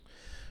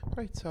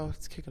Right, so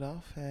let's kick it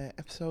off.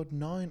 Episode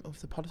 9 of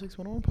the Politics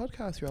 101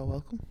 podcast. You're all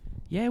welcome.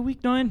 Yeah,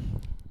 week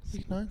 9.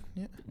 Week 9,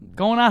 yeah.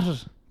 Going at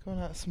it. Going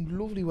at some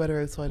lovely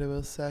weather outside, I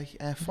will say.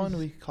 Final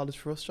week of college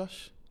for us,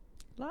 Josh.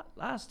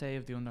 Last day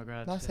of the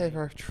undergrad. Last day of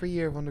our 3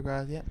 year of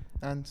undergrad, yeah.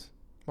 And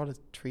what a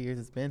 3 years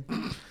it's been.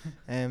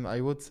 I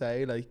would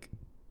say,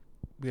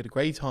 we had a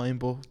great time,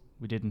 but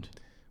We didn't.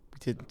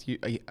 we did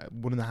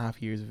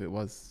 1.5 years of it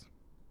was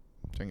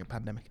during a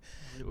pandemic.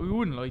 We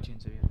wouldn't lie to you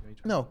and say we had a great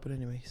time. No, but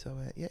anyway, so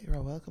yeah, you're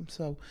all welcome.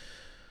 So,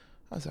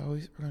 as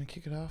always, we're going to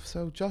kick it off.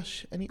 So,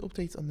 Josh, any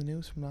updates on the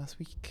news from last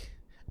week?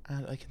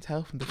 And I can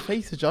tell from the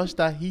face of Josh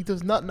that he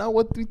does not know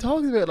what we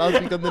talked about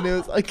last week on the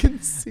news. I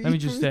can see Let me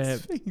just, from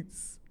his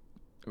face.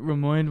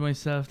 Remind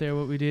myself there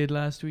what we did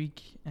last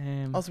week.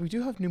 Also, we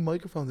do have new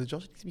microphones, and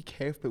Josh needs to be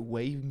careful about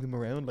waving them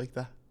around like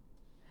that.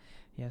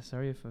 Yeah,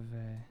 sorry if I've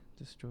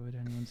destroyed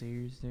anyone's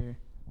ears there.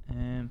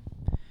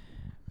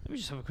 Let me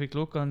just have a quick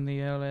look on the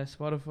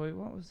Spotify.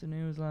 What was the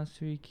news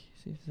last week?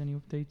 See if there's any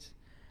updates.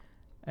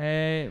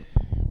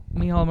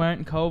 Micheál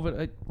Martin COVID.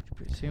 I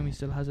assume he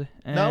still has it.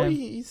 No,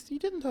 he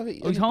didn't have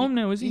it. He's home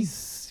now, is he?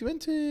 He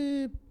went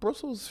to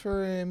Brussels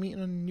for a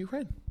meeting on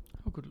Ukraine.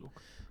 Oh, good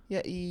luck.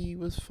 Yeah, he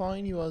was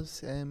fine. He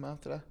was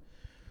after that.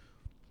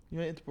 He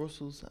went into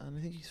Brussels, and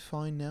I think he's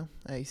fine now.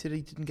 He said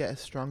he didn't get a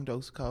strong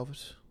dose of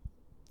COVID.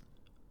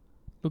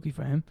 Lucky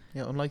for him.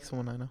 Yeah, unlike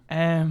someone I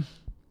know.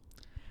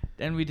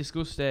 Then we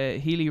discussed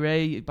Healy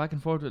Ray back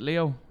and forth with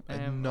Leo.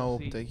 No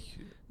obviously-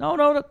 update. No,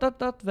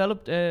 that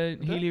developed.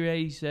 Healy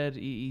Ray said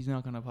he's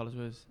not going to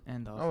apologise.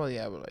 End of. Oh well,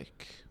 yeah, but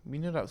we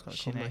knew that was going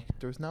to come. Sinead.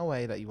 There was no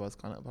way that he was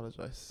going to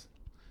apologise.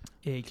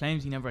 Yeah, he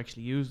claims he never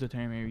actually used the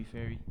term airy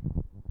fairy.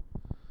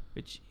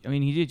 Which, I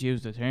mean, he did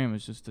use the term.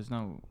 It's just it's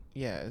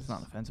Yeah, not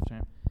an offensive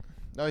term.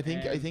 No, I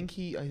think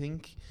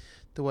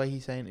the way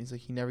he's saying it is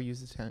he never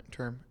used the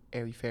term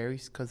airy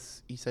fairies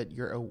because he said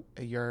you're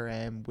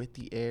with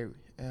the air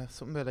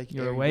something about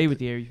You're away with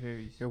the airy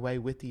fairies. You're away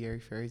with the airy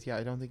fairies. Yeah,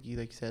 I don't think he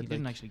said He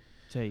didn't actually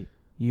say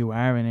you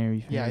are an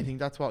airy fairy. Yeah, I think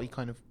that's what he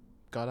kind of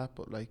got at,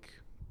 but the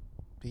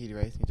Healy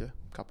Rays need to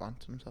cop on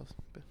to themselves.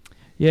 But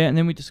Yeah, and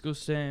then we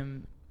discussed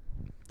the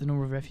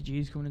number of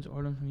refugees coming into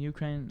Ireland from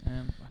Ukraine.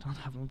 I don't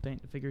have an update on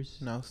the figures.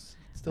 no,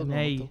 still I going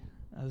may, up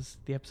though. as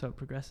the episode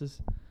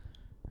progresses,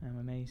 I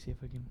may see if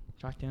I can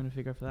track down a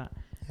figure for that.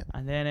 Yep.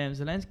 And then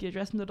Zelensky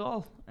addressing the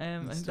Dáil. I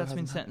think still that's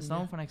been hasn't set in happened stone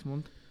yet. for next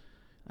month.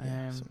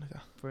 Yeah, something like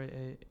that. For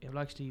it'll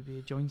actually be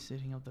a joint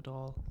sitting of the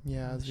Dáil.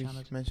 Yeah, and as we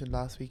Shannon. mentioned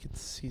last week,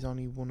 he's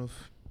only one of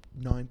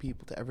 9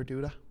 people to ever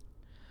do that.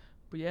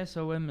 But yeah,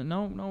 so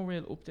no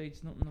real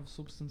updates, nothing of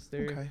substance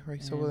there. Okay,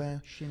 right. So we'll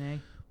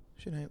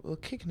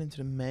Sinead. kicking into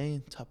the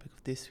main topic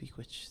of this week,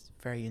 which is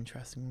very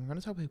interesting. We're going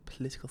to talk about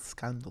political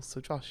scandals.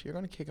 So, Josh, you're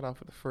going to kick it off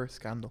with the first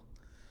scandal.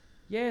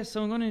 Yeah,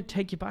 so I'm going to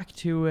take you back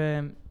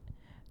to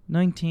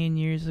 19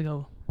 years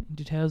ago, in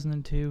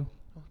 2002.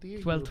 Oh, the year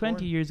you Well, were 20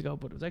 born. years ago,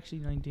 but it was actually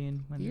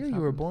 19 when The this year you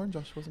were happened. born,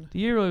 Josh, wasn't it? The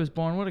year I was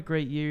born, what a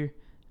great year.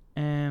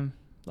 A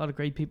lot of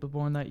great people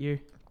born that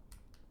year.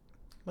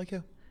 Like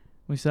who?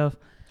 Myself.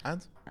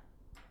 And?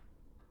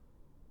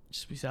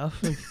 Just myself.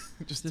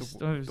 Just Just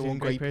the I was a one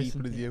great great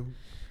people person, is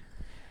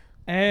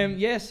yeah. you.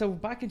 Yeah, so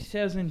back in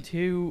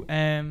 2002,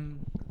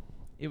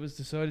 it was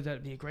decided that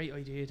it'd be a great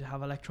idea to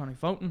have electronic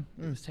voting.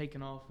 It was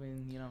taken off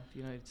in, the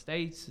United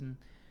States, and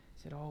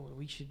said, oh, well,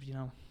 we should,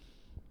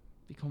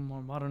 become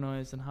more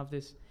modernized and have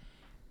this.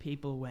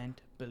 People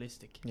went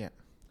ballistic. Yeah.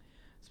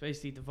 So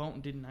basically, the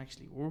voting didn't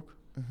actually work.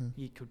 Mm-hmm.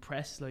 You could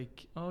press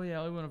oh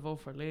yeah, I want to vote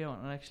for Leo,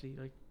 and actually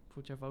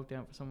put your vote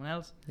down for someone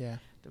else. Yeah.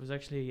 There was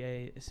actually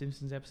a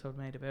Simpsons episode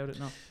made about it.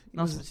 Not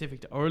was-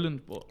 specific to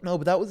Ireland, but No,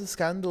 but that was a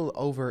scandal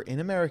over in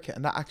America,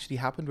 and that actually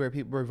happened where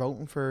people were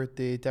voting for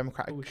the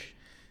Democratic. Bush.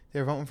 They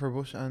were voting for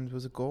Bush, and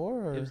was it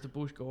Gore? Or? It was the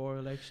Bush Gore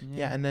election.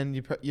 Yeah, and then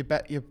you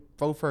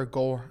vote for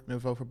Gore and you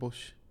vote for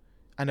Bush,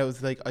 and it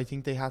was I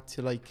think they had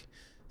to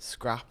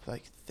scrap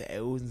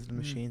thousands of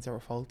machines that were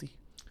faulty.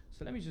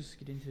 So let me just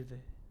get into the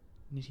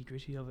nitty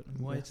gritty of it and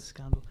why it's a Yes.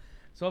 scandal.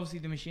 So obviously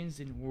the machines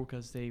didn't work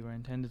as they were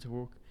intended to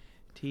work.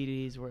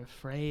 TDs were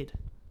afraid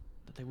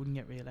that they wouldn't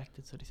get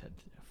re-elected, so they said,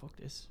 "Fuck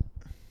this,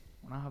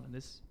 we're not having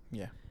this."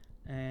 Yeah.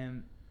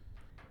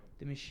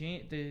 The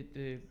machine,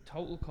 the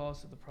total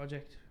cost of the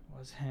project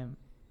was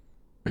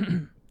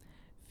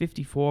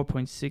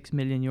 54.6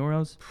 million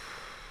euros,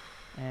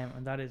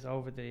 and that is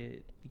over the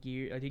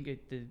year. I think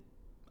the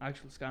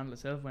actual scandal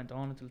itself went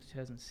on until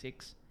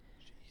 2006.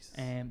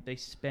 Jesus. They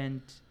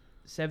spent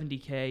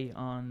 70k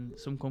on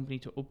some company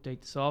to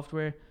update the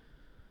software,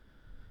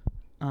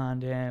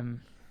 and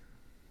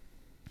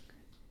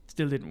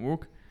still didn't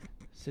work.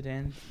 So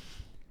then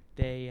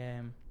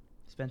they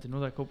spent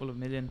another couple of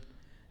million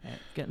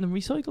getting them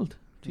recycled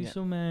to Yeah.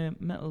 some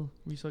metal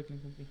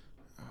recycling company.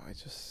 Oh,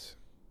 it's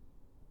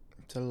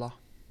a lot.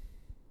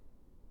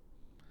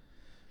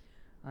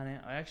 And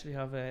I actually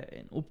have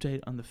an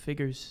update on the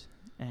figures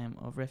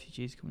of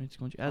refugees coming into the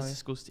country, as Oh, yeah.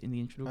 discussed in the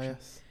Oh, introduction.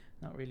 yes.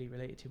 Not really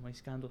related to my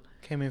scandal.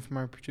 Came in from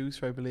our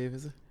producer, I believe,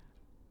 is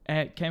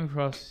it? Came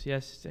across,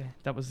 yes.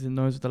 That was the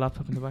noise of the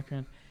laptop in the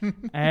background.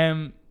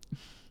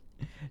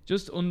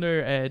 Just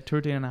under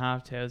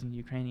 13,500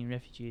 Ukrainian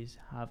refugees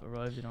have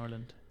arrived in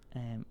Ireland,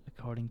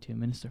 according to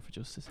Minister for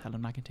Justice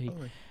Helen McEntee.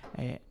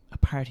 Oh, A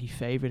party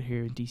favourite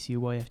here in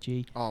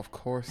DCYFG. oh, of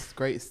course,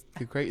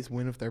 the greatest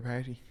win of their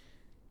party.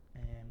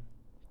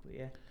 But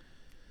yeah,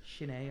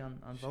 Sinead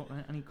on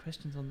voting. Any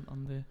questions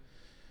on the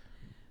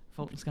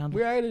voting scandal?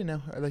 Where are they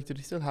now? Like, do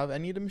they still have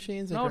any of the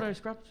machines? No, Like, they're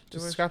scrapped. They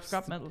just were scraps.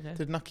 scrap metal. Yeah,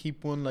 did not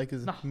keep one like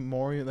as No. a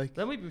memorial. Like,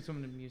 there might be some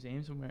in the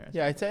museum somewhere.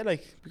 yeah, I'd say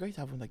like it'd be great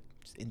to have one like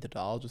just in the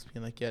doll, just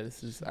being like, yeah,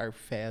 this is our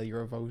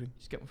failure of voting.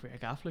 Just get one for your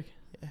gaff, like.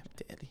 Yeah,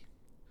 deadly.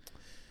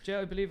 Jay,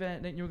 I believe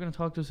Nathan, you were going to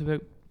talk to us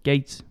about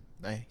Gates.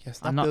 Yes,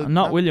 I'm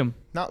not William.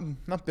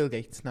 Not Bill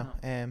Gates. No.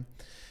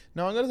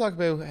 No, I'm going to talk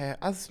about,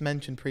 as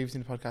mentioned previously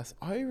in the podcast,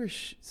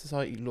 Irish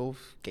society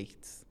love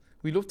Gates.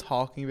 We love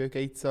talking about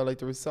Gates. So like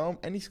there was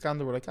any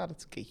scandal we're like,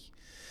 that's Gate.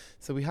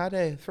 So we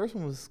had first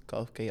one was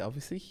Golfgate,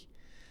 obviously.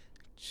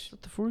 Is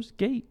that the first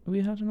gate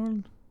we had in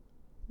Ireland?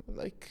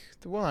 Like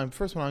the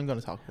first one I'm going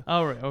to talk about.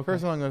 Oh right, okay.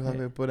 First one I'm going to talk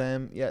about,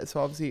 but yeah.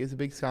 So obviously it's a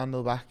big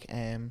scandal back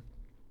in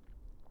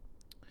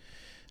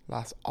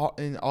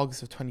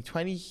August of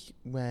 2020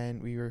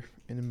 when we were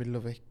in the middle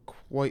of a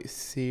quite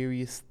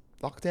serious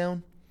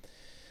lockdown,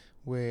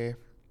 where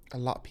a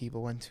lot of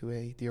people went to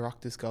the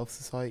Oireachtas Golf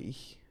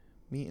Society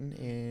meeting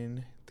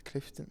in the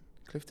Clifton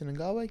in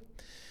Galway.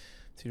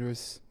 So there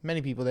was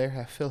many people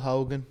there. Phil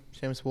Hogan,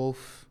 Seamus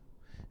Wolfe,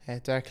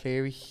 Dark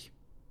Cleary,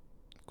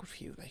 good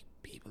few like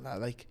people that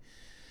like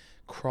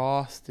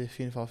crossed the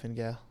Fianna Fáil Fine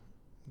Gael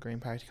Green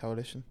Party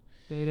coalition.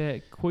 They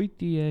had quite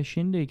the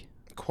shindig.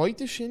 Quite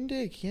the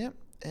shindig, yeah.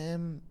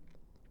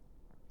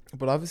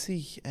 But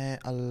obviously,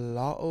 a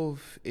lot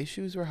of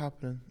issues were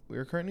happening. We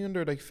were currently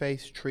under like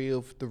phase 3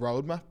 of the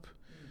roadmap.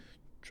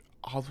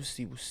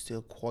 Obviously, was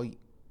still quite.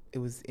 It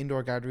was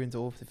indoor gatherings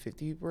over the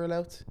 50 people were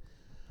allowed.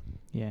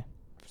 Yeah.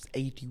 There's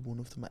 81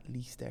 of them at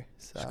least there.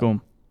 So,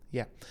 Scum.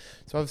 yeah.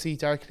 So obviously,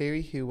 Darragh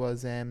Cleary, who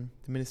was the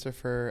Minister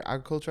for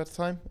Agriculture at the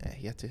time,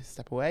 he had to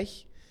step away.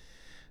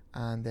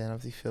 And then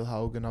obviously Phil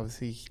Hogan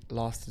obviously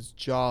lost his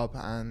job.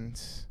 And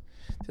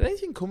did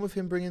anything come of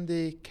him bringing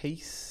the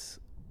case?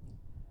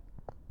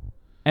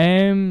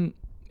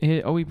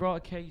 He brought a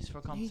case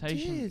for compensation.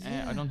 He did,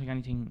 yeah. I don't think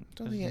anything.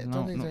 Don't think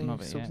any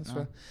substance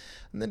for it.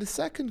 And then the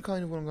second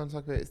kind of one I'm going to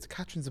talk about is the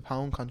Catherine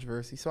Zepone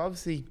controversy. So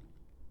obviously,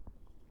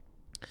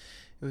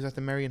 it was at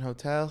the Merrion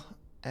Hotel.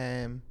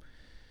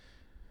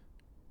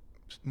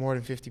 More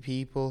than 50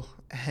 people.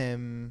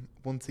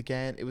 Once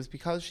again, it was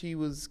because she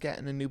was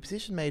getting a new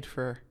position made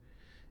for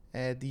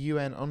the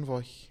UN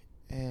envoy.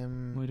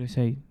 What did I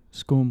say?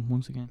 Scum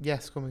once again.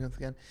 Yes, coming once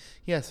again.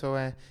 Yeah,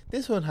 so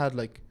this one had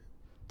like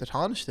the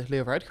Tánaiste, the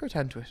Leo Varadkar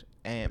attend to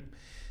it.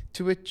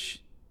 To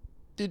which,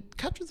 did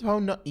Catherine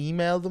Zepone not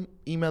email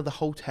the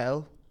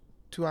hotel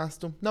to ask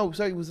them? No,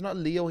 sorry, it was not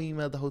Leo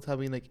emailed the hotel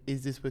being like,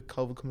 is this with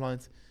COVID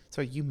compliance?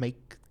 Sorry, you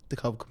make the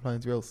COVID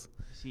compliance rules.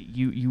 See,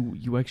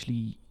 you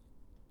actually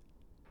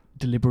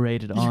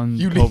deliberated on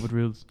you COVID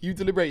rules. You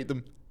deliberated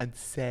them and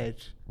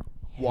said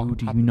what How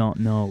do happened. you not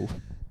know?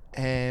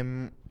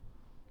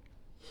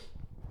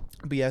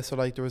 But yeah, so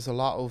like there was a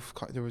lot of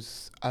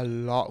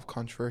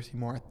controversy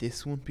more at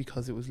this one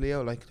because it was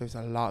Leo. Like there's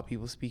a lot of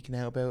people speaking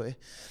out about it.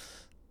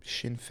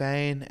 Sinn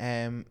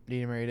Féin,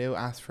 Lena Mary-Lou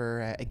asked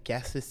for a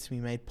guest list to be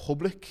made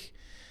public.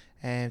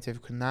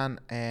 David Cunanan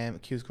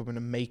accused government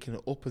of making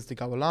it up as they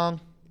go along.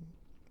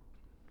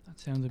 That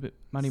sounds a bit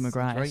Maddie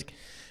McGrath-esque.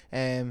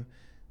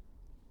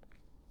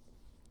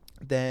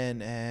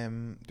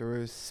 Then there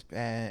was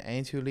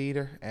A2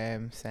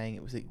 leader saying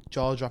it was a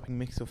jaw-dropping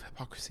mix of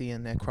hypocrisy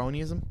and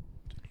cronyism.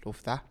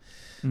 Love that.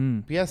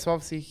 But yeah, so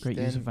obviously Great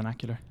use of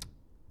vernacular.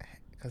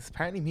 Because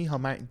apparently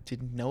Micheál Martin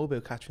didn't know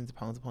about Catherine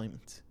Zepone's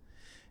appointment.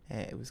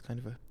 It was kind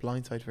of a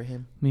blindside for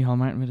him. Micheál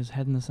Martin with his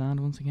head in the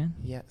sand once again.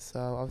 Yeah, so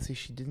obviously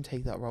she didn't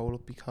take that role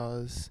up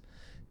because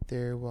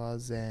there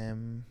was a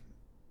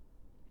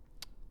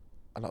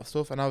lot of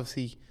stuff. And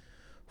obviously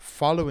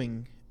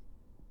following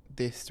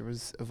this, there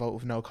was a vote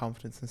of no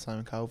confidence in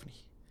Simon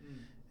Coveney,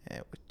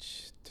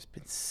 which there's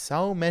been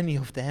so many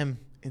of them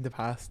in the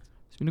past.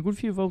 There's been a good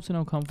few votes of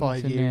no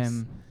confidence 5 years.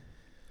 in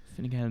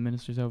Fine Gael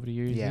ministers over the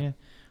years, Yeah.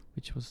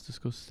 which was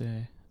discussed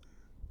when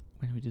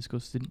we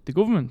discussed the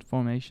government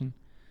formation.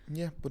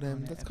 Yeah, but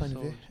On that's kind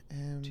of it.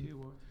 episode 2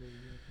 or 3.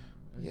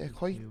 Yeah,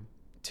 quite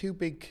two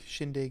big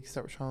shindigs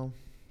that were thrown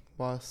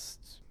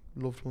whilst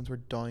loved ones were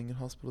dying in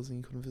hospitals and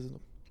you couldn't visit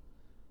them.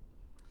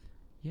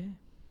 Yeah.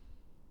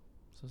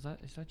 So is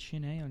that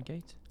Sinn Féin on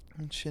Gates?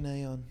 And Sinn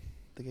Féin on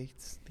the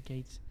Gates. The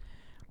Gates.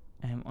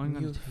 I'm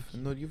going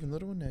to You've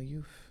another one now.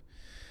 You've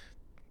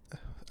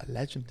a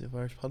legend of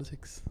Irish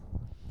politics.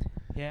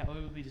 Yeah, I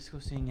will be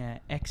discussing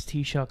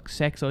ex-Taoiseach,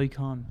 sex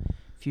icon,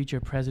 future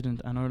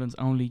president and Ireland's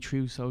only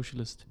true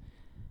socialist,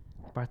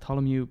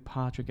 Bartholomew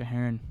Patrick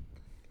Ahern.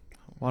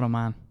 What a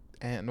man.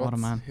 And What a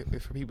man.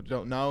 For people who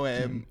don't know,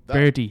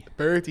 Bertie.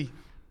 Bertie.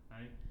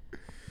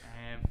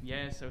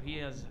 Yeah, so he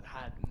has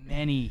had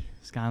many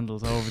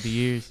scandals over the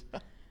years.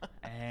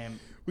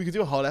 We could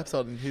do a whole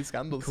episode on his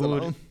scandals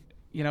alone.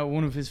 You know,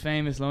 one of his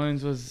famous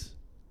lines was,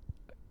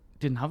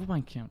 didn't have a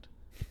bank account.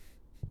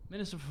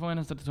 Minister for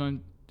Finance at the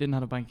time didn't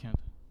have a bank account.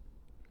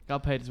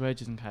 Got paid his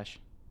wages in cash.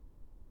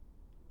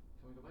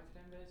 Can we go back to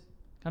them days?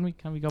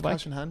 Can we go back?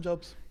 Cash and hand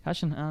jobs.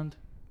 Cash in hand.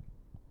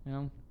 You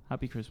know,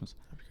 happy Christmas.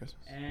 Happy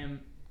Christmas.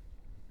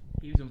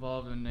 He was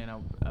involved in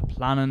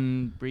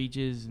planning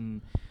breaches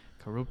and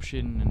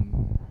corruption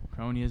and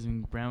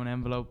cronyism, brown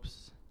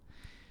envelopes.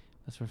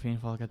 That's where Fianna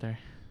Fáil got their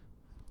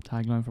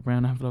tagline for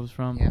brown envelopes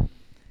from. Yeah.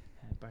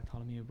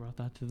 Bartholomew brought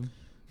that to them.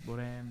 But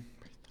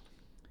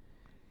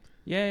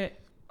yeah,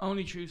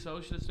 only true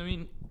socialist. I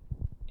mean,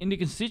 in the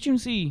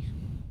constituency,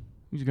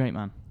 he was a great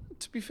man.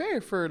 To be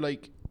fair, for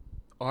like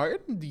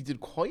Ireland, he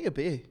did quite a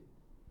bit.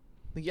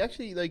 Like he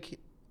actually, like,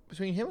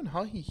 between him and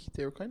Haughey,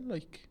 they were kind of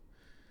like.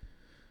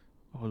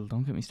 Oh, well,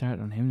 don't get me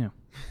started on him now.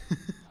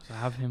 So I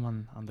have him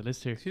on the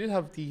list here. So you did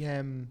have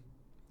the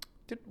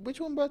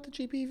which one brought the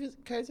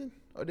GP cards in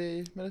or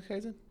the medical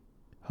cards in?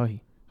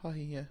 Haughey.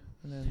 Haughey, yeah,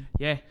 and then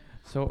Yeah.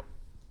 So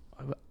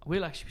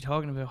we'll actually be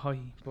talking about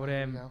Haughey, but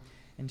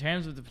in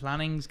terms of the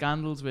planning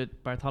scandals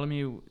with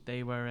Bartholomew,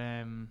 they were.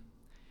 I'm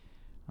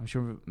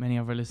sure many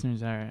of our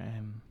listeners are.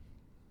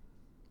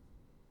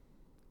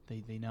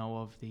 They know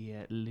of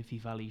the Liffey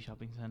Valley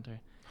Shopping Centre,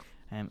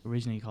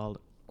 originally called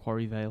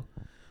Quarryvale.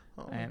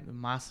 Oh. The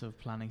massive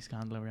planning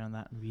scandal around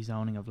that and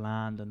rezoning of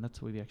land, and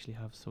that's why we actually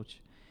have so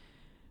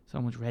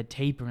much red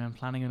tape around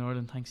planning in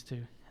Ireland, thanks to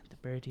the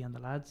Bertie and the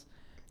lads.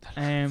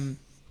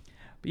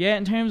 But yeah,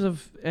 in terms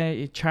of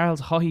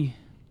Charles Haughey,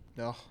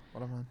 oh,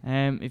 what a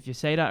man! if you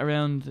say that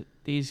around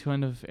these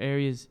kind of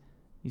areas,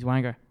 he's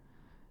wanker.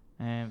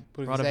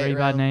 But brought a very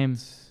bad name.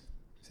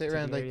 Say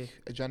around like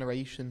a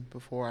generation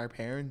before our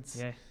parents,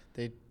 Yeah.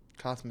 they'd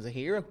class him as a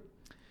hero.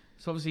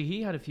 So obviously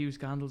he had a few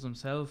scandals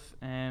himself.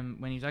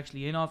 When he was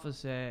actually in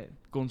office,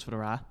 guns for the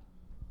Ra.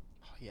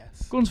 Oh,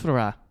 yes. Guns for the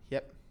Ra.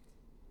 Yep.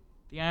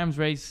 The arms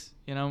race,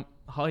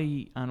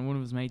 Haughey and one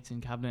of his mates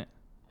in cabinet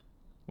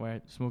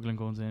were smuggling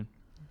guns in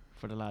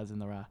for the lads in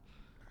the Ra.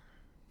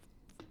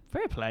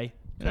 Fair play.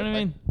 You know what I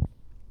mean?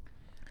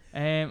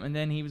 And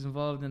then he was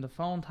involved in the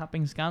phone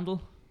tapping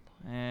scandal.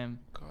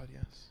 God,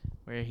 yes.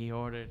 Where he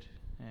ordered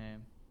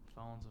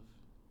phones of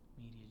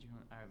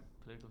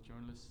political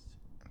journalists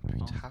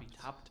phones to be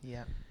tapped.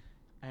 Yeah.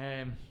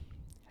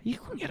 You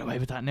couldn't get away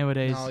with that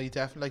nowadays. No, you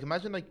definitely, like,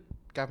 imagine like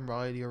Gavin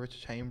Riley or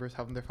Richard Chambers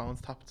having their phones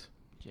tapped.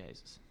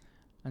 Jesus.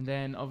 And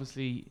then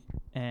obviously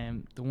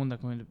the one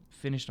that kind of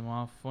finished him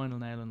off, final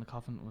nail in the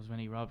coffin, was when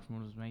he robbed from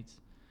one of his mates.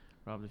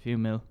 Robbed a few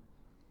mil.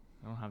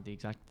 I don't have the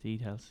exact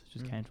details. It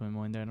just came to my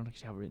mind there. I don't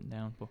actually have it written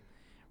down, but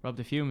robbed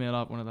a few mil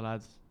off one of the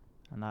lads,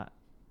 and that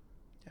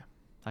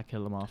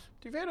killed him off.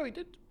 To be fair though, he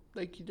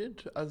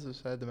did, as I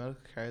said, the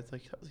medical cards,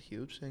 like, that was a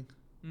huge thing.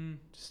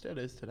 Still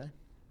is today.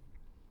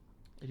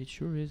 It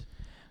sure is.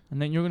 And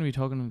then you're going to be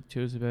talking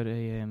to us about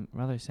a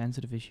rather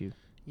sensitive issue.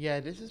 Yeah,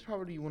 this is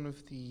probably one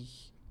of the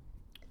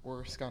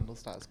worst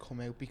scandals that has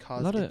come out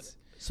because it's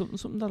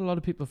something that a lot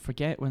of people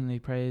forget when they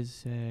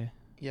praise the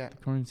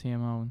current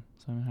CMO and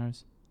Simon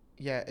Harris.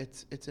 Yeah,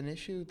 it's an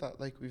issue that,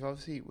 like, we've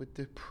obviously with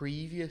the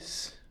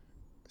previous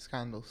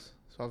scandals.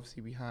 So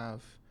obviously we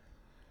have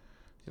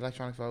the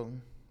electronic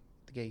voting,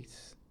 the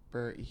Gates,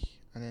 Bertie,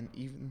 and then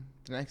even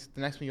the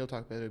next one you'll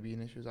talk about will be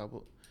an issue as well.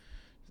 But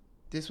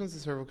this one's the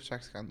cervical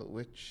check scandal,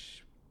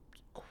 which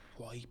is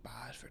quite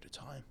bad for the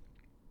time.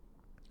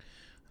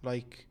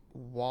 Like,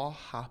 what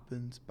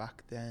happened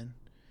back then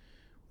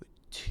with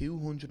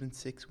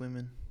 206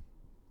 women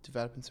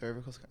developing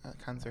cervical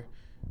cancer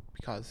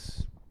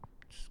because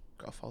just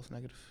got a false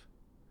negative.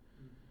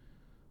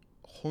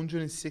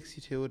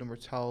 162 of them were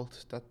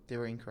told that they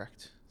were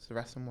incorrect, so the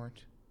rest of them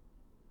weren't.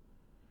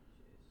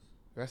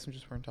 The rest of them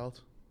just weren't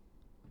told.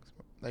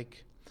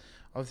 Like,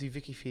 obviously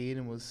Vicky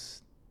Phelan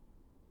was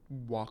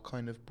what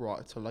kind of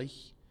brought it to light.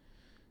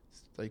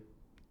 It's like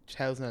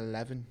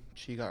 2011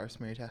 she got her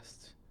smear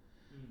test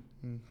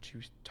and she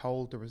was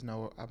told there was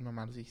no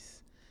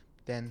abnormalities.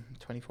 Then in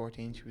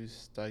 2014 she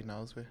was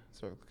diagnosed with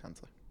cervical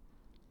cancer,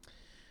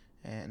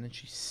 and then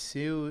she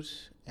sued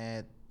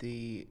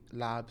the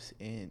labs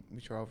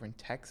which are over in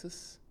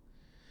Texas.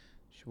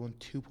 She won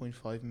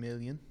 2.5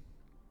 million.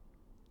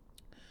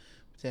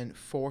 But then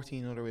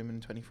 14 other women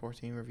in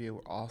 2014 review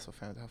were also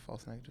found to have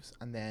false negatives,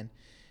 and then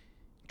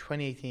in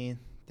 2018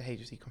 the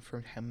HSE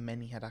confirmed how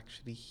many had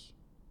actually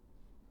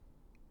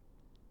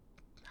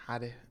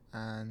had it.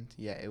 And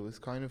yeah, it's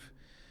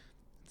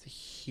a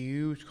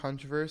huge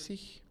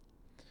controversy.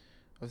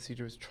 Obviously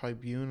there was a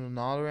tribunal and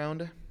all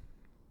around it.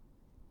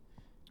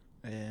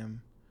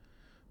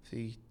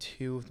 The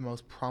two of the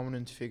most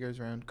prominent figures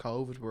around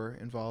COVID were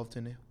involved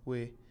in it,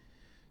 with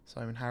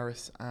Simon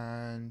Harris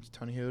and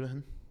Tony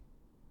Holohan,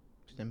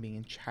 them being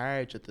in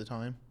charge at the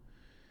time.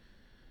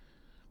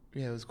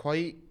 Yeah, it was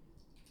quite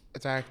a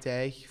dark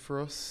day for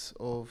us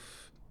of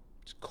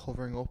just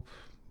covering up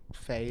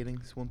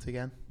failings once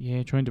again.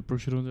 Yeah, trying to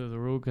brush it under the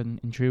rug in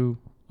true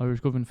Irish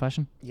government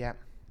fashion. Yeah,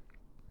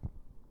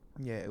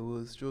 it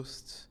was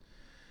just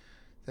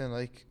then,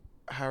 like,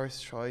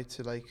 Harris tried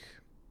to, like,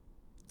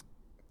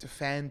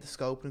 defend the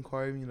scope of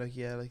inquiry, like,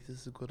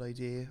 this is a good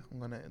idea, I'm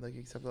gonna, like,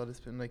 accept all this,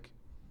 but, like,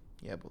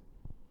 yeah, but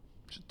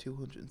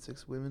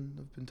 206 women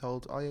have been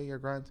told, oh yeah, you're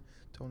grand,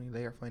 to only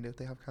later find out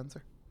they have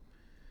cancer.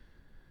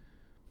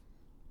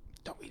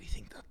 Don't really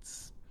think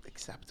that's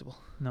acceptable.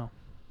 No,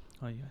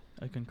 I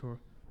concur.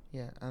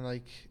 Yeah, and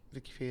like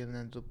Vicky Phelan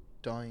ended up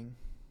dying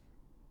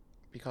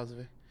because of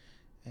it.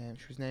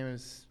 She was named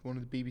as one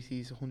of the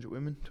BBC's 100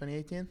 Women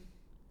 2018.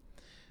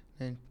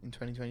 And in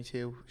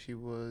 2022, she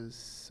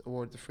was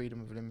awarded the Freedom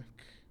of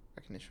Limerick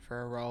recognition for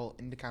her role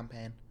in the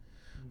campaign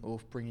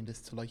of bringing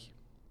this to light.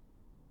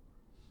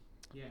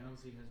 Yeah, and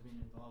obviously has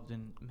been involved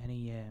in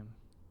many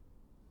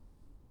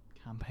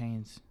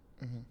campaigns.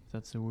 Mm-hmm. If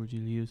that's the word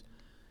you'll use.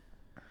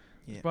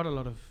 Yeah. It's brought a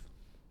lot of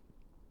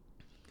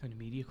kind of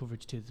media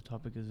coverage to the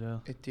topic as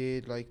well. It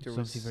did, like there It's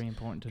was obviously very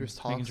important to there was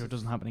making talks sure it of-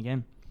 doesn't happen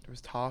again. there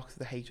was talks of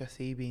the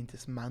HSE being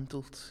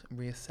dismantled and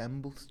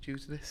reassembled due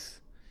to this.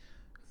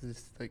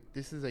 'Cause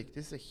this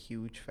is a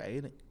huge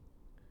failing.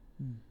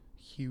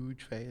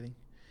 Huge failing.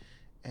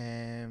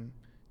 The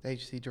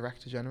HSE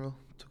Director General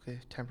took a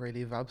temporary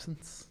leave of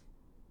absence.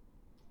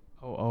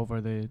 Oh,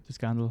 over the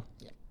scandal.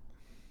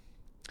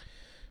 But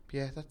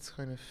yeah, that's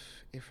kind of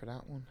it for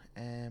that one.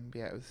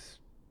 Yeah, it was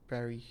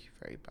very,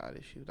 very bad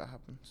issue that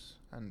happened,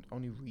 and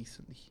only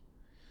recently,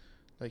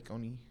 like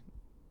only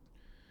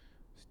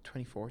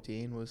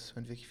 2014 was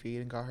when Vicky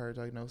Phelan got her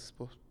diagnosis,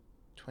 but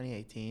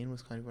 2018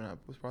 was kind of when it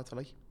was brought to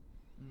light.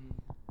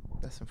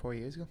 Less than 4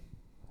 years ago.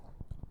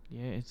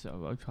 Yeah, it's. I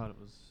thought it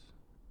was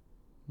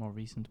more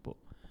recent, but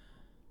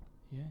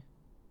yeah.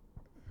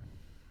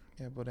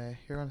 Yeah, but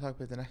you're going to talk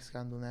about the next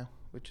scandal now,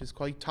 which is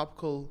quite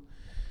topical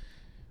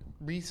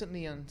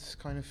recently and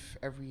kind of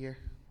every year.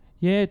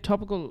 Yeah,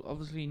 topical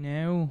obviously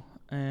now.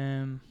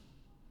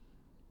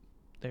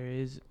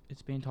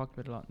 It's being talked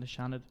about a lot in the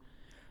Shannon.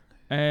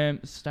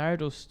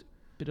 Stardust,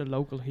 bit of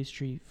local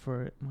history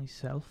for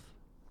myself.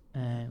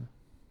 I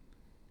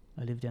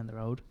live down the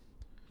road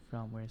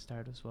from where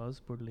Stardust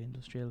was, Budley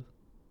Industrial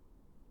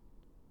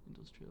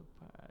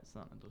Park. It's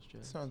not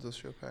industrial. It's not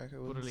industrial park. I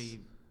wouldn't Budley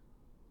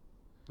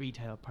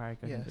Retail Park,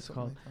 I think it's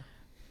something called. like that.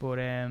 But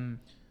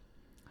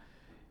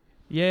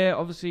yeah,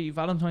 obviously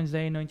Valentine's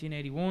Day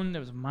 1981, there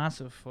was a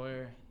massive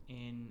fire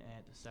in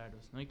the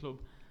Stardust nightclub,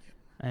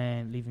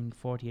 leaving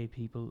 48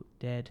 people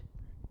dead.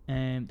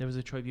 There was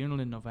a tribunal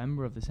in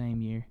November of the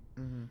same year,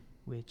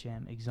 which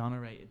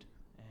exonerated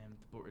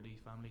the Butterley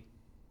family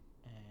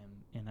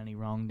in any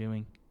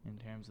wrongdoing in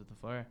terms of the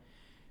fire,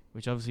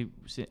 which obviously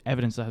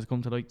evidence that has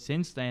come to light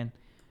since then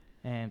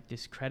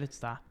discredits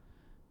that,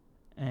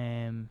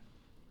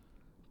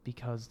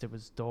 because there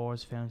was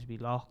doors found to be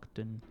locked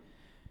and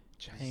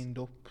Chained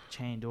up.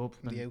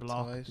 from the and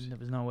blocked, outside. and there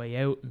was no way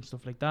out and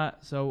stuff like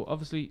that. So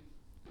obviously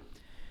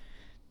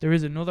there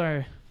is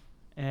another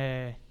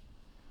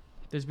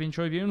there's been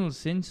tribunals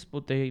since,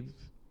 but they've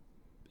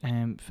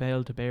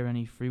failed to bear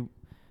any fruit.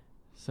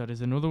 So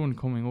there's another one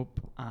coming up,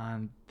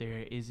 and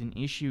there is an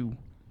issue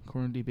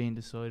currently being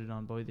decided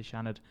on by the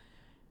Shannon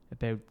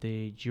about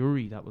the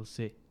jury that will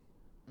sit,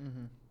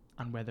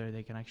 and whether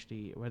they can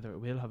actually, whether it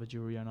will have a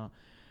jury or not.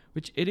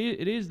 Which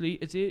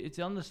it's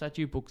on the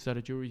statute books that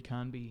a jury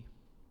can be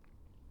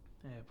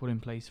put in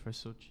place for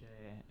such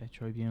a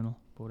tribunal,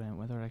 but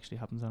whether it actually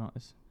happens or not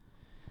is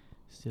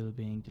still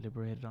being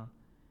deliberated on.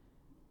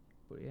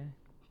 But yeah,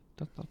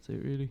 that's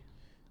it really.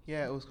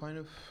 Yeah, it was kind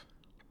of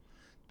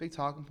big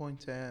talking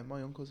point.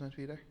 My uncle's meant to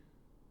be there.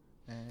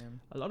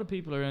 A lot of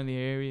people around the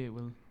area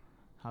will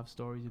have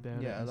stories about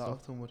it. Yeah, a and lot stuff.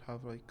 of them would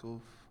have like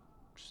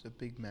just a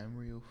big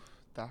memory of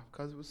that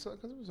because it was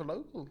a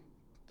local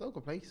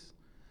place.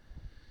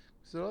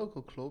 It's a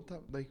local club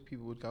that like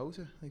people would go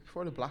to. Like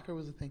before the Blacker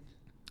was a thing,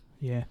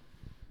 Yeah,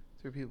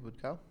 it's where people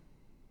would go.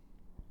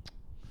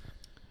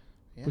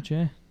 Yeah. but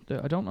yeah,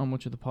 I don't know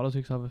much of the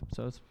politics of it,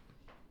 so it's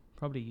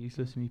probably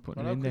useless me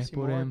putting it in there.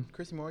 But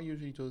Chrissy Moore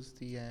usually does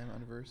the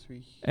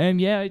anniversary.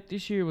 yeah,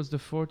 this year was the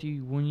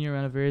 41-year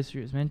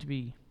anniversary. It was meant to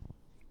be.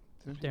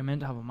 Didn't They're meant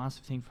to have a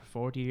massive thing for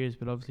 40 years,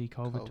 but obviously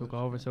COVID took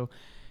over, yeah. so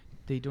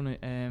they done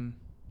it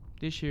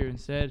this year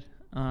instead.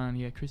 And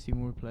yeah, Christy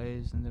Moore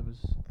plays, and there was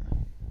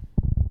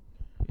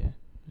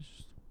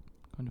just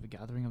kind of a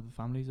gathering of the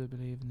families, I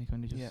believe, and they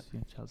kind of just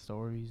tell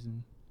stories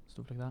and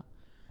stuff like that.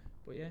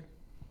 But yeah,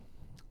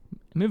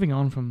 moving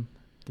on from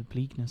the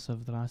bleakness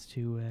of the last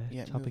two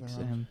topics,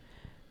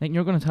 Nick,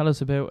 you're going to tell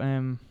us about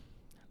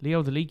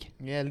Leo the Leak.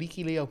 Yeah,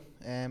 Leaky Leo.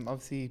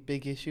 Obviously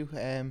big issue.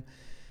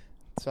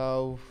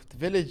 So the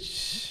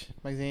Village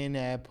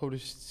magazine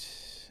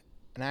published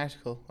an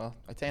article. Well,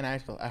 I'd say an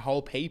article, a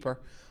whole paper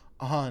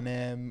on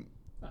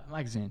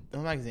Magazine. a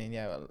magazine.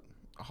 Yeah, well,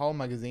 a whole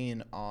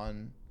magazine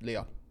on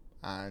Leo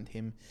and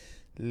him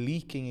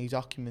leaking a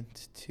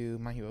document to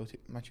Matthew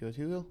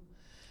O'Toole,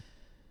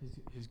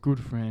 His good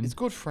friend. his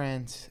good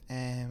friend,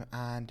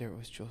 and there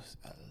was just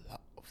a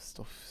lot of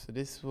stuff. So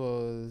this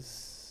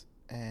was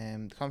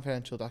the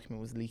confidential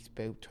document was leaked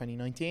about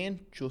 2019,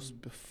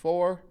 just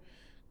before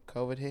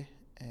COVID hit.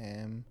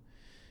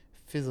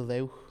 Fizzled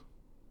out.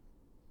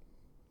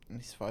 And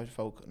this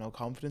folk no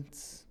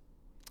confidence.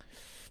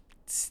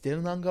 It's still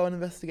an ongoing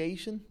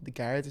investigation. The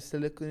guards are still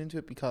looking into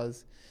it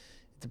because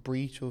the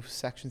breach of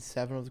Section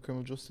 7 of the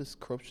Criminal Justice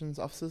Corruptions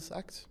Officers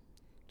Act.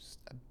 Just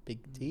a big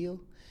deal.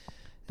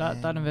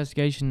 That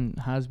investigation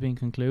has been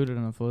concluded,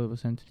 and I thought it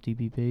was sent to the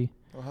DPP.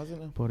 Oh, has it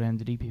now? But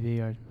the DPP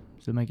are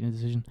still making a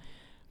decision.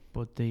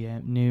 But the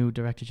new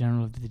Director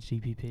General of the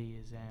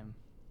DPP is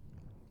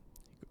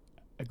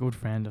a good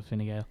friend of Fine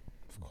Gael.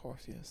 Of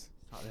course, yes.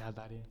 Thought they had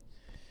that in.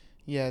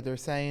 Yeah, they're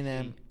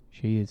saying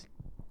She is.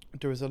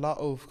 there was a lot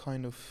of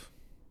kind of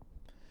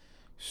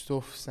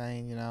stuff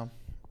saying, you know,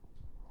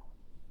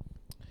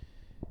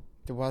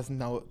 there's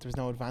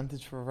no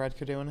advantage for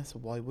Radka doing it, so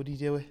why would he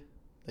do it?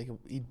 Like,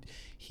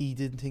 he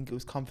didn't think it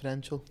was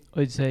confidential.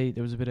 I'd say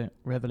there was a bit of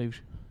Revolut.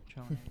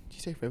 Did you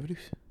say Revolut?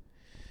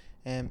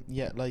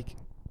 Yeah, like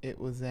it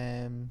was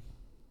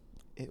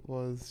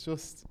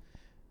just.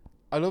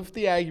 I love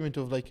the argument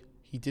of like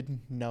he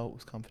didn't know it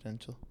was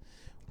confidential.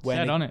 When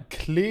Said on it.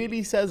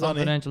 Clearly says on it.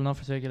 Confidential, not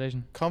for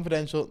circulation.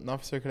 Confidential, not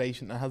for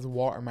circulation, and has a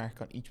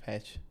watermark on each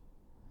page.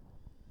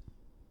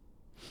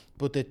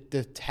 But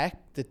the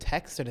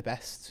texts are the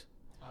best.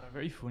 Oh, they're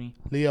very funny.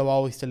 Leo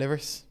always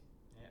delivers.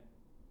 Yeah.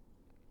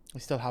 I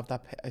still have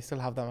that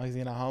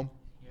magazine at home.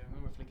 Yeah, I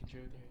remember flicking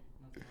through it there.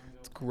 Not too long ago.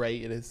 It's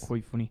great. It is.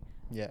 Quite funny.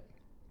 Yeah.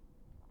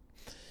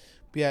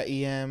 But yeah,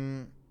 he I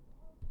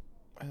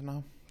don't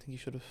know. I think he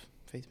should have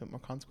faced a bit more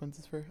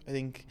consequences for it. I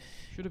think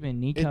Should have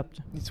been kneecapped.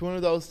 it's one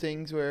of those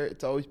things where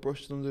it's always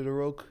brushed under the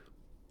rug.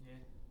 Yeah.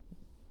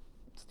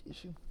 It's the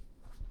issue.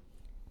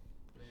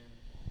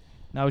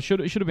 Now it should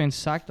have been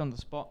sacked on the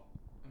spot.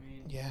 I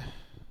mean, Yeah.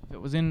 if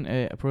it was in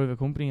a private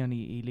company and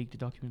he leaked a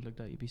document like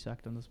that, he'd be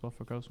sacked on the spot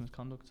for gross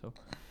misconduct. So,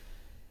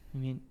 I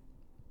mean,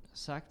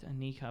 sacked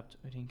and kneecapped,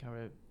 I think,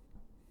 are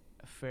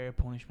a fair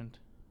punishment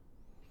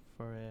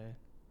for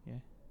Yeah.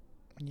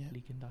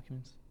 leaking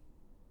documents.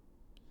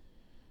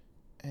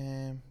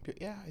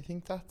 But yeah, I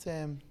think that's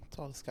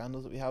all the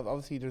scandals that we have.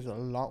 Obviously, there's a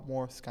lot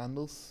more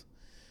scandals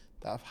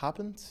that have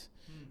happened.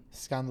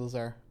 Scandals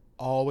are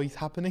always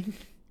happening.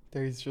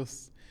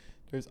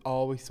 There's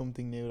always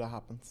something new that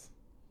happens.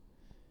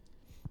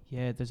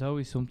 Yeah, there's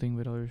always something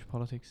with Irish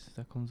politics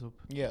that comes up.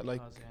 Yeah,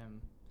 like Because, they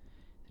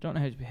don't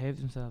know how to behave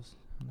themselves.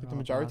 and Like they're the all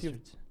majority of-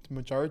 bastards. the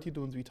majority of the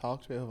ones we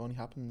talked about have only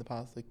happened in the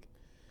past like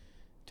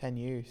 10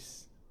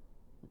 years.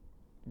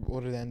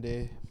 Other than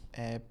the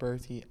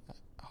Bertie,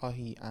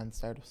 Haughey and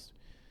Stardust.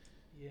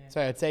 Yeah.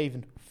 Sorry, I'd say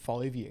even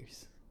 5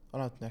 years. Oh,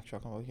 not the next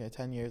rock, yeah,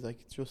 10 years.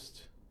 Like, it's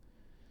just.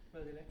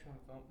 Well, the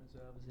electronic vote as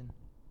well was in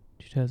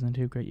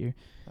 2002, great year.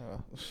 Oh,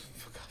 well.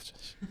 Fuck off,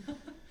 Josh.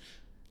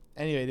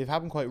 Anyway, they've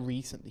happened quite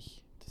recently,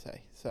 to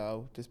say.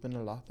 So, there's been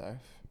a lot that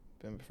have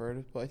been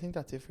referred. But I think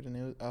that's it for the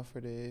news, for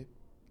the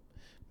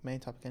main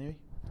topic, anyway.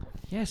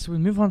 Yes, we'll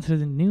move on to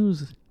the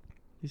news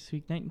this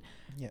week, Nathan.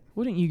 Yeah.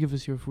 Why don't you give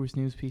us your first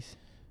news piece?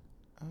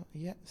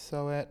 Yeah,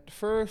 so the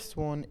first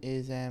one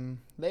is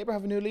Labour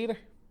have a new leader.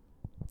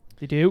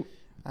 They do.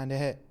 And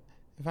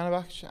Ivana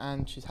Bach,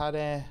 and she's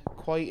had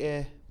quite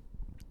a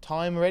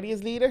time already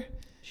as leader.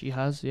 She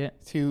has, yeah.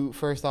 To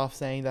first off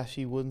saying that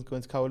she wouldn't go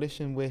into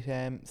coalition with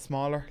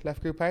smaller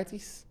left group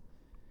parties.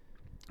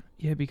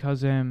 Yeah,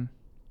 because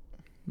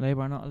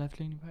Labour are not a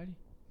left-leaning party.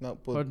 No,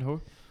 but Pardon her.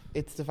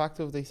 it's the fact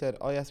of they said,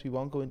 oh yes, we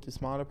won't go into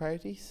smaller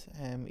parties,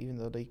 even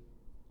though they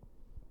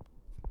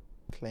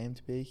claim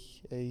to be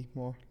a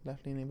more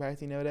left-leaning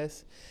party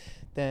nowadays.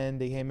 Then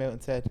they came out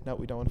and said, no,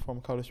 we don't want to form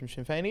a coalition with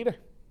Sinn Féin either.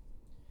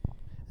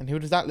 And who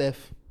does that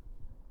leave?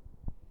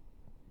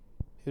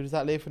 Who does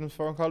that leave for them to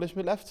form a coalition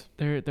with left?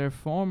 They're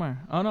former.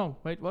 Oh no,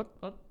 wait, what?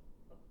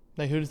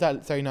 No, who does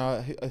that? Sorry,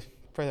 no,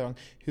 further wrong.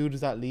 Who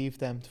does that leave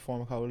them to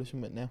form a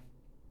coalition with now?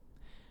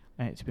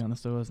 To be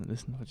honest, I wasn't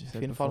listening to what you said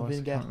Fianna before. Fáil and so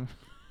Fine I Gael. can't remember.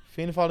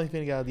 Fianna Fáil and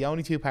Fine Gael, the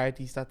only two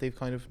parties that they've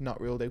kind of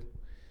not ruled out.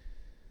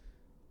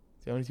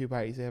 The only two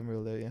parties they haven't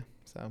ruled out, yeah.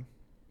 So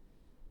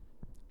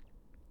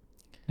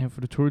Now,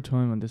 for the third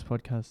time on this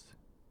podcast,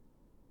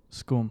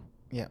 scum.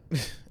 yeah,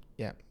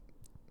 yeah.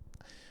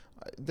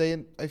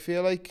 I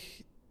feel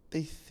like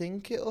they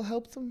think it'll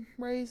help them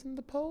raise in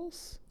the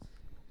polls.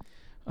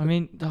 I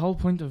mean, the whole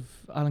point of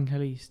Alan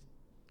Kelly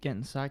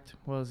getting sacked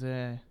was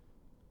to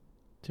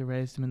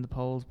raise them in the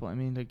polls. But I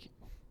mean, like,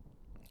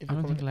 If I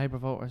you're don't think coming- Labour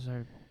voters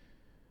are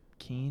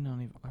keen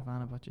on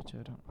Ivana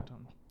Buttigieg. I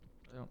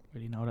don't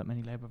really know that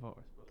many Labour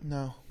voters.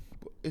 No,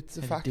 but it's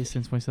a I fact.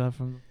 distance myself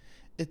from them.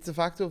 It's the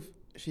fact of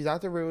she's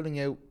after ruling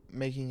out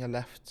making a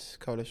left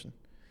coalition.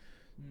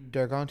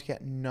 They're going to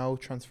get no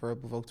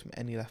transferable votes from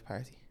any left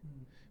party.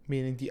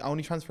 Meaning the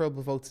only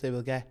transferable votes they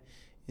will get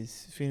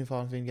is Fianna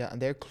Fáil and Fine Gael,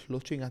 and they're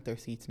clutching at their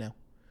seats now.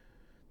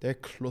 They're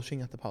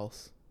clutching at the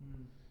polls.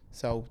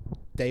 So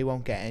they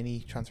won't get any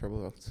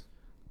transferable votes.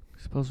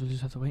 I suppose we'll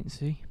just have to wait and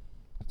see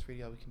That's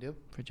really all we can do.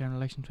 for general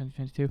election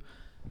 2022.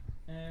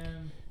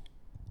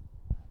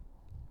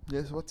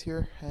 Yeah, so what's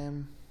your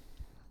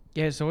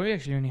Yeah, so I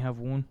actually only have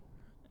one.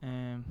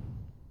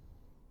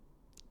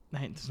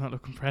 Nathan does not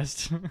look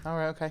impressed.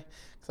 alright, okay.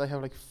 Because I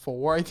have like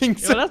 4, I think.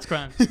 Yeah, So. well, that's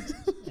grand.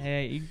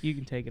 You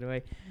can take it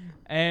away.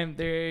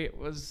 There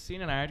was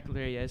seen an article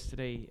there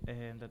yesterday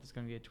that there's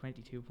going to be a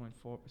 22.4%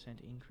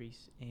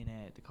 increase in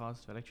the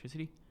cost of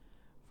electricity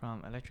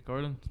from Electric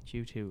Ireland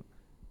due to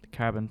the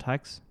carbon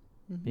tax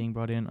Mhm. being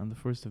brought in on the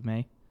 1st of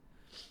May.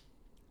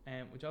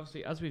 Which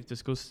obviously, as we've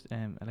discussed,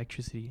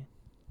 electricity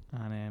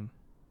and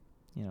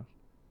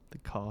the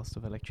cost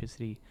of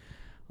electricity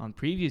on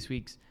previous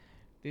weeks,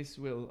 this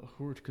will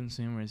hurt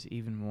consumers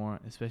even more,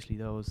 especially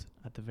those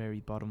at the very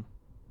bottom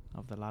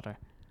of the ladder.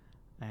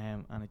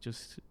 And it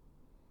just,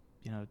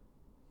 Eamon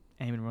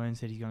Ryan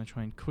said he's going to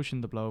try and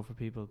cushion the blow for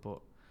people,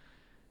 but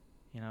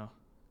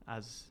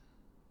as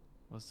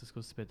was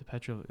discussed about the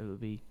petrol, it'll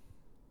be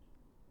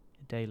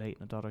a day late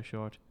and a dollar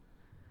short,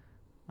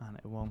 and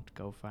it won't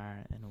go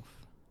far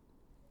enough.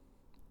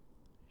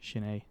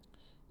 Sinead.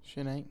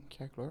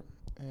 Kerkler.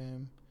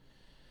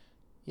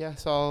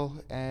 So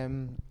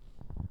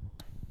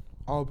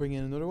I'll bring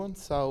in another one.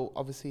 So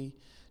obviously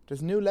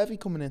there's a new levy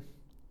coming in.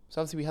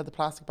 So obviously we had the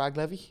plastic bag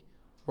levy,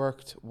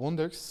 worked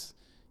wonders.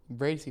 You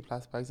rarely see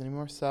plastic bags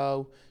anymore.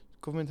 So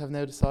government have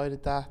now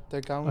decided that they're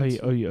going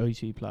to... I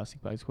see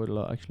plastic bags quite a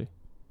lot, actually.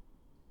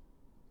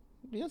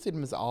 You don't see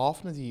them as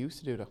often as you used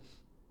to do, though.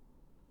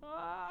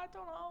 I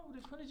don't know.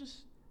 They've kind of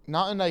just...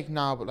 Not in like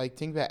now, but like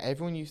think about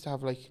everyone used to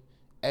have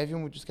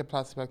everyone would just get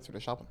plastic bags for their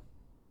shopping.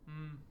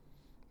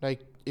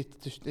 Like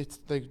it's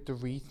like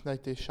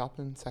the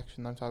shopping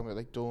section I'm talking about,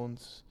 like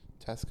Dunnes,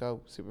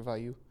 Tesco, Super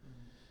Value.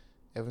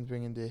 Everyone's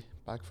bringing the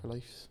bag for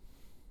life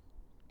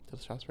till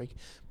the shops break.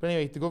 But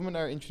anyway, the government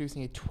are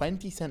introducing a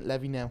 20-cent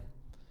levy now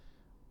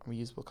on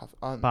reusable coffee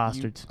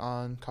bastards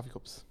on coffee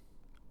cups.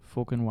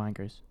 Fucking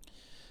wankers.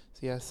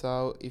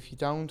 So if you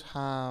don't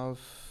have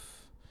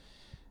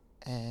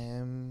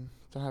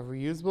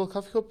reusable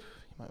coffee cup,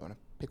 you might want to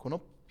pick one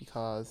up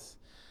because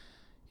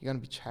you're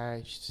going to be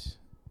charged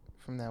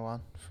from now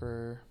on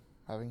for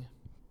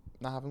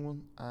not having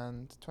one,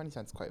 and 20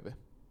 cents quite a bit.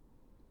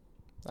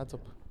 That's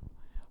up.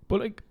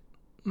 But like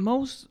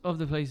most of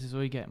the places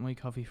I get my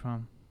coffee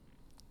from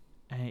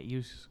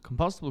use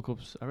compostable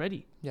cups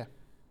already. Yeah.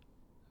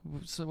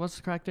 So what's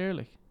the crack there,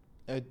 like?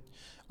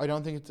 I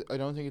don't think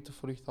it's a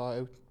fully thought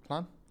out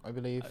plan. I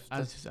believe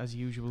as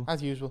usual.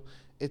 As usual,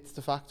 it's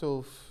the fact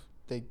of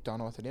they don't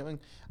know what they're doing,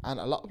 and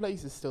a lot of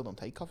places still don't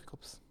take coffee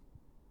cups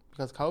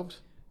because of COVID.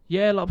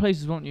 Yeah, a lot of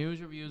places won't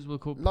use a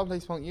reusable cup. A lot of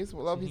places won't use them.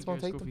 A lot of places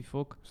won't take them.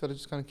 Fuck. So they're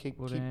just going to keep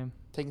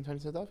taking 20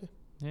 cents off you.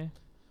 Yeah,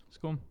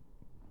 scum.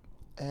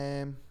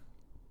 Another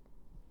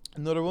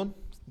one,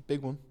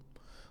 big one,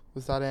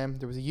 was that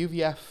there was a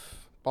UVF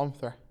bomb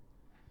threat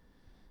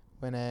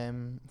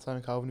when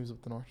Simon Coveney was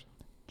up the north.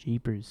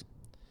 Jeepers.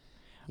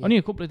 Yeah. Only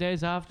a couple of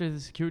days after the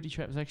security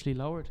threat was actually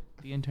lowered,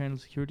 the internal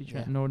security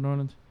threat in Northern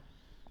Ireland.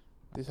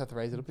 They just had to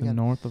raise it up the again.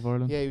 North of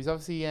Ireland. Yeah, he was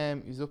obviously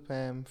he was up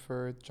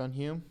for John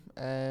Hume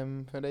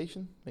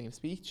Foundation, making a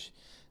speech,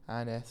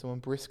 and someone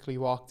briskly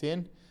walked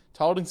in,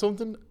 told him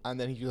something, and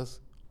then he goes,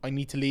 "I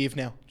need to leave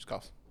now." Just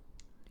goes.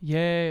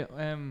 Yeah,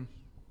 there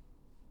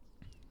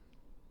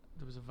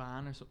was a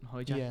van or something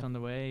hijacked on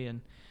the way,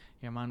 and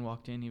your man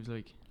walked in. He was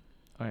like,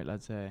 "All right,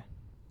 lads, we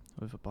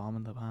have a bomb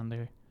in the van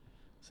there.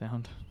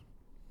 Sound."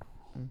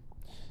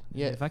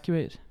 Yeah.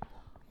 Evacuated.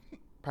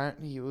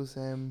 Apparently, it was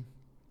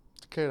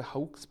declared a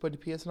hoax by the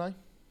PSNI.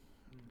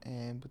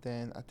 But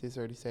then at this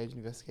early stage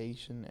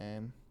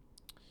investigation,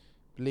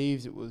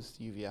 believes it was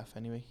the UVF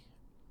anyway.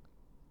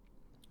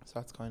 So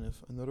that's kind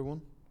of another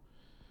one.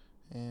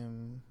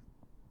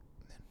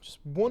 Just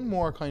one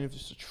more kind of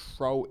just to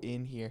throw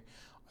in here.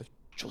 I've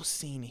just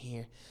seen it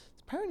here.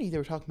 Apparently they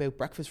were talking about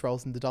breakfast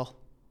rolls in the doll.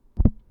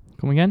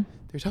 Come again?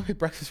 They were talking about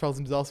breakfast rolls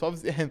in the doll. So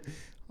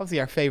obviously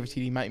our favourite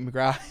TD, Matty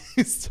McGrath,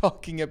 is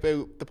talking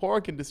about the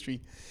pork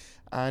industry.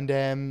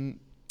 And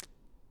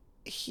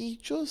he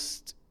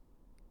just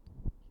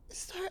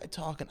started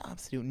talking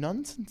absolute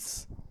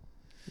nonsense.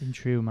 In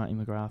true Matty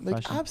McGrath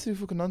like fashion. Absolute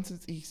fucking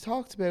nonsense. He's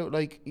talked about,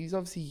 he's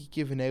obviously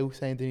given out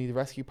saying they need a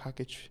rescue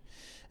package.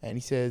 And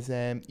he says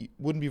you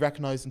wouldn't be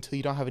recognised until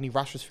you don't have any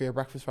rashers for your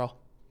breakfast roll.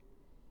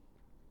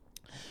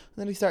 And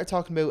then he started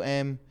talking about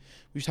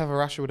we should have a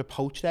rasher with a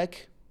poached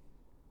egg.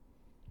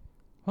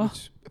 What?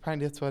 Which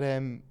apparently that's what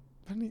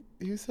apparently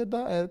who said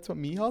that? That's what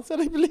Mihal said,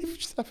 I believe. We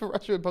should have a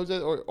rasher with a poached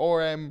egg,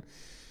 or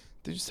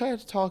they just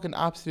started talking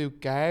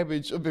absolute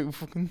garbage about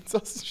fucking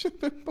sausage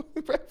and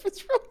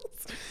breakfast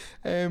rolls.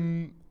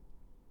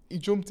 He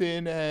jumped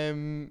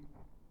in.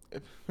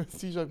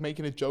 Steve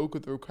making a joke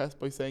with the request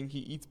by saying he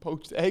eats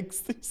poached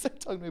eggs. They started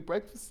talking about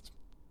breakfast.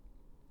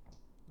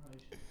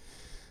 Right.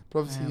 But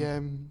obviously,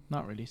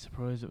 not really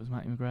surprised it was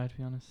Matty McGrath, to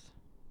be honest.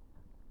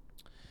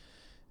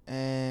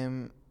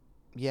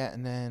 Yeah,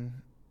 and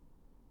then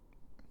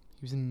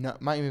he was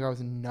Matty McGrath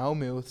was in no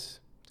mood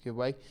to get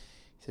away.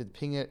 He said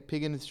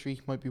pig industry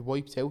might be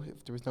wiped out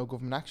if there was no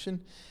government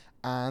action.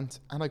 And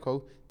I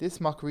quote, this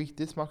mockery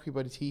by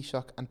the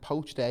Taoiseach and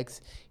poached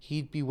eggs,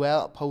 he'd be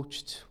well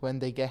poached when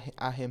they get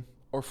at him,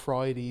 or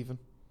fried even.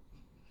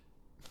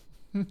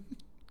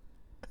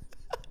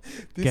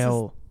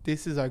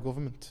 This is our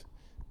government.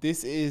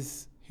 This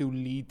is who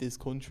lead this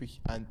country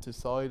and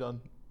decide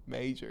on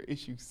major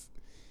issues.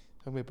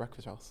 Talking about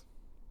breakfast rolls.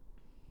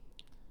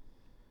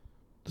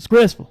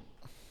 Disgraceful.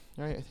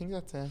 Right, I think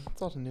that's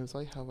all the news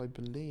I have, I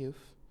believe.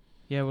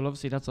 Yeah, well,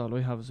 obviously that's all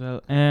I have as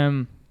well.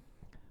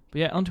 But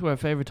yeah, onto our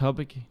favourite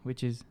topic,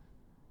 which is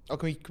Oh,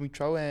 can we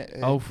throw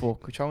oh fuck,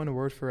 can we throw in a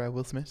word for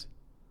Will Smith?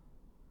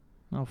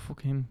 no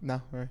fuck him,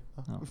 No, right.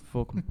 no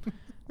fuck him.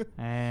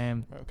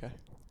 Okay.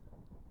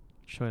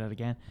 Try that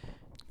again.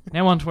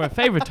 Now on to our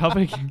favourite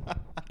topic,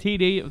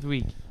 TD of the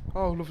week.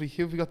 Oh, lovely.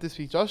 Who have we got this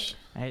week, Josh?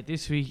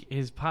 This week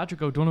is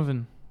Patrick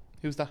O'Donovan.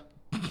 Who's that?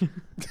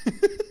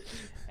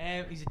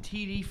 He's a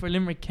TD for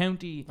Limerick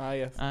County, Ah,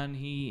 yes. and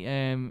he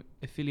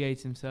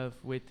affiliates himself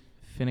with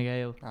Fine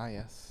Gael. Ah,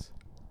 yes.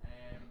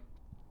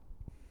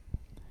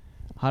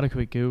 Had a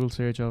quick Google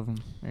search of him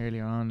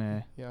earlier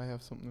on. Yeah, I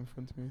have something in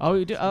front of me. Oh,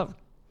 you do?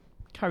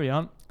 Carry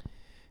on.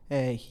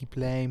 He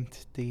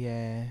blamed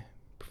the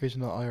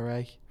provisional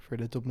IRA for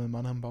the Dublin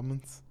Monaghan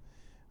bombings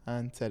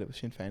and said it was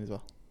Sinn Féin as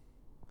well.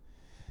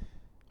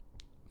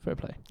 Fair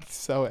play.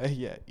 So,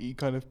 yeah, he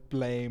kind of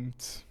blamed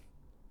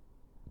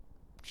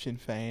Sinn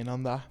Féin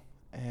on that.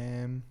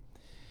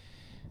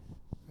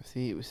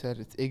 See, it was said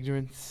it's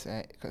ignorance.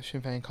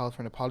 Sinn Féin called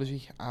for an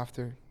apology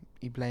after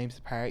he blames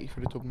the party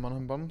for the Dublin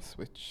Monaghan bombs,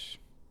 which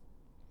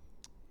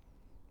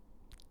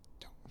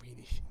don't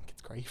really think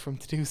it's great for him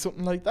to do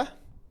something like that.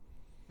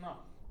 No.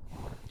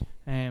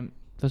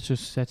 That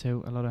just sets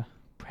out a lot of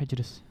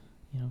prejudice,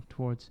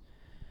 towards.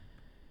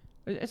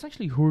 It's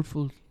actually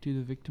hurtful to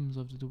the victims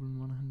of the Dublin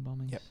Monaghan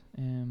bombings. Yep.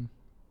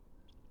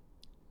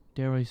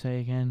 Dare I say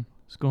again,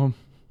 scum.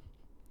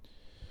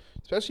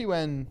 Especially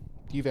when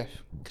UVF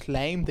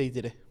claimed they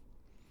did it,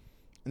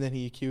 and then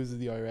he accuses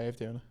the IRA of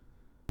doing it.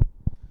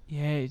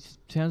 Yeah, it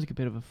sounds like a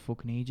bit of a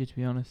fucking idiot, to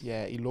be honest.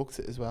 Yeah, he looks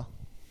it as well.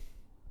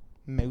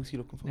 Mousy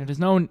looking for. Now,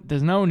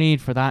 there's no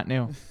need for that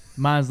now.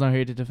 Man's not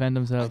here to defend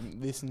himself.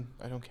 Listen,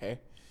 I don't care.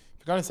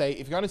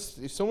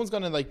 If someone's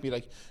gonna be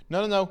like,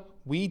 no,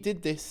 we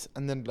did this,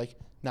 and then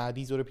nah,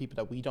 these other people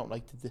that we don't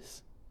like did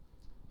this.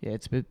 Yeah,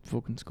 it's a bit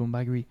fucking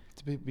scumbaggery.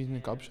 It's a bit being a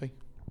gobshite.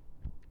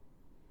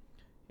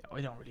 Yeah,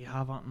 I don't really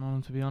have that on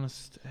him, to be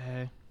honest.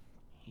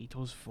 He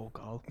does fuck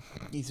all.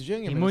 He's a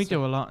junior He minister. might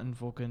do a lot in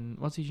fucking.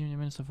 What's he junior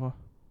minister for?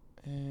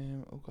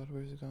 Oh God,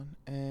 where's it gone?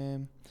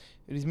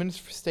 He's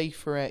Minister for State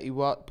for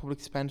public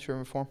expenditure and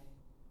reform.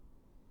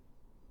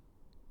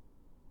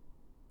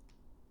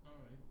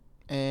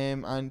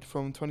 And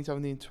from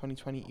 2017 to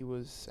 2020, he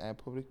was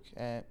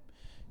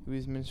he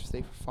was Minister for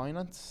State for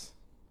Finance.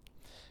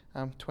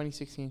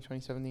 2016 to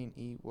 2017,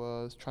 he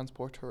was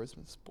Transport, Tourism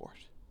and Sport.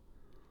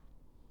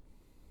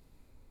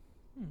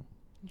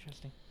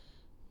 Interesting.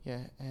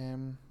 Yeah.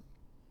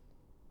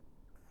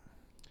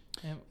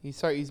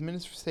 He's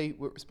Minister for State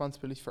with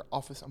responsibility for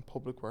Office and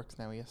Public Works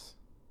now. Yes.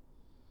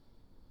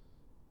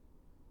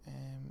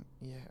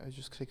 Yeah, I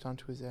just clicked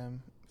onto his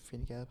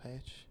Fine Gael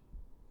page.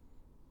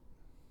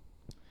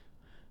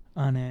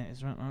 And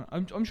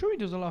I'm sure he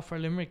does a lot for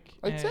Limerick.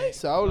 I'd say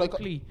so.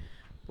 Locally,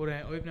 but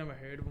I've never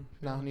heard of him.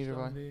 No, neither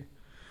have I. The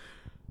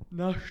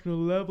national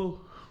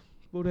level,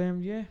 but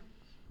yeah,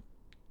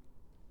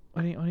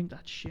 I think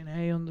that's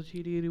Sinead on the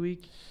TD of the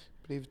week.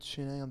 I believe it's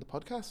Sinead on the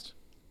podcast.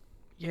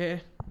 Yeah,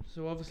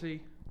 so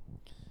obviously,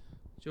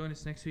 join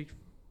us next week,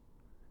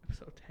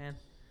 episode 10.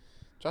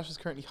 Josh is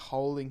currently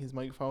holding his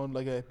microphone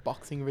like a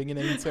boxing ring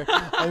announcer.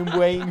 I'm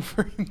waiting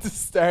for him to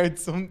start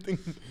something.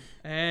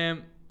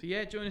 But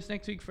yeah, join us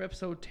next week for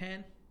episode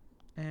 10,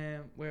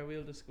 where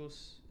we'll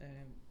discuss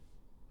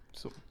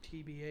So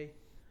TBA.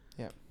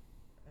 Yeah.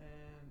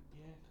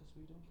 Yeah, because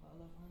we don't plan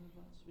that far in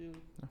advance. We'll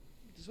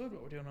decide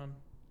what we're doing on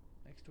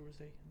next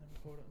Thursday and then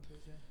record it on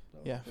Thursday. So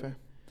yeah, fair.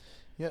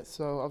 Yeah,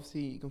 so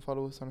obviously you can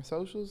follow us on our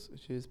socials,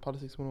 which is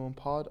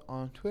Politics101pod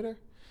on Twitter,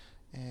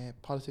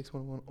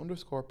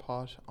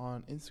 Politics101_pod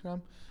on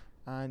Instagram,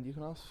 and you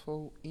can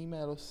also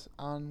email us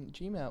on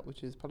Gmail,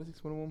 which is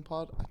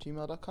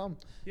politics101pod@gmail.com.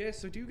 Yeah,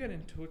 so do get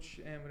in touch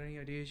with any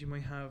ideas you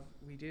might have.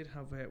 We did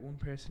have one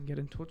person get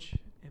in touch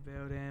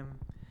about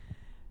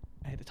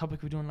the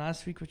topic we done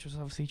last week, which was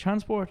obviously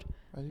transport.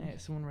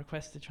 Someone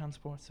requested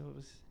transport, so it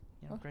was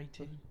great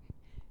to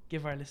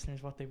give our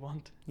listeners what they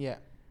want. Yeah,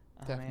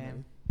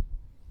 definitely.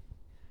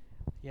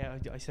 Yeah,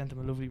 I sent them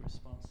a lovely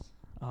response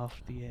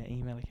off the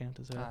email account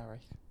as well. Right.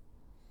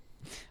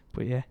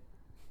 But yeah,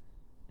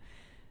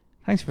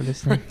 thanks for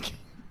listening.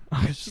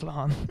 Oh,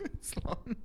 Slán. Slán.